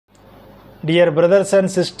Dear brothers and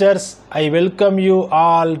sisters, I welcome you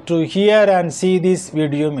all to hear and see this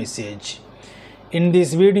video message. In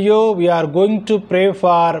this video, we are going to pray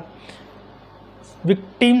for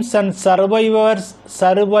victims and survivors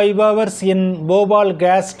in Bhopal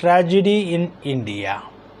gas tragedy in India.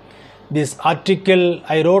 This article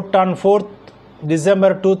I wrote on 4th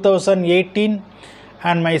December 2018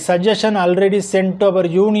 and my suggestion already sent to our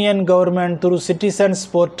union government through citizens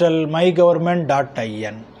portal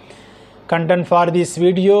mygovernment.in. Content for this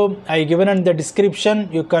video I given in the description.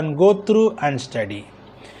 You can go through and study.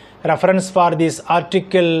 Reference for this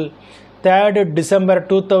article 3rd December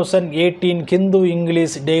 2018 Hindu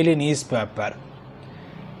English Daily Newspaper.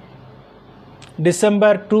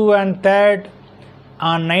 December 2 and 3rd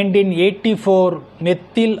on 1984,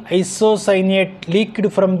 methyl isocyanate leaked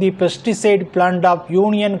from the pesticide plant of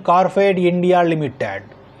Union Carbide India Limited.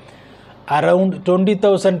 Around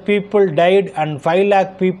 20,000 people died and 5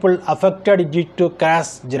 lakh people affected due to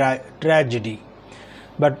crash tragedy.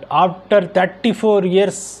 But after 34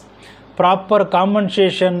 years, proper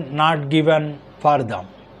compensation not given for them.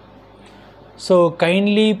 So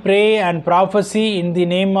kindly pray and prophesy in the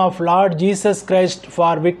name of Lord Jesus Christ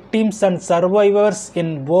for victims and survivors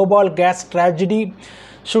in Bhopal gas tragedy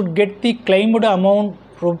should get the claimed amount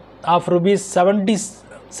of rupees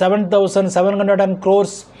 77,700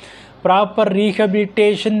 crores, proper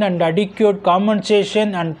rehabilitation and adequate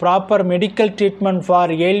compensation and proper medical treatment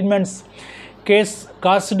for ailments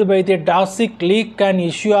caused by the toxic leak and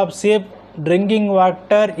issue of safe drinking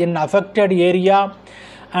water in affected area,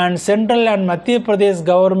 and Central and Madhya Pradesh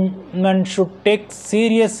government should take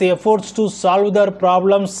serious efforts to solve their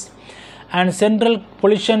problems, and Central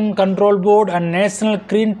Pollution Control Board and National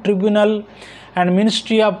Green Tribunal and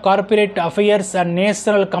Ministry of Corporate Affairs and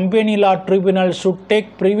National Company Law Tribunal should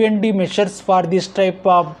take preventive measures for this type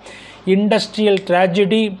of industrial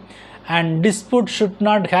tragedy, and dispute should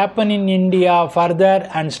not happen in India further,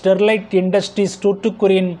 and Sterlite Industries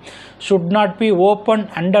Tutucorin should not be opened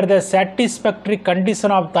under the satisfactory condition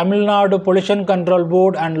of Tamilnadu Pollution Control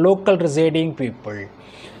Board and Local Residing People.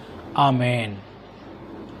 Amen.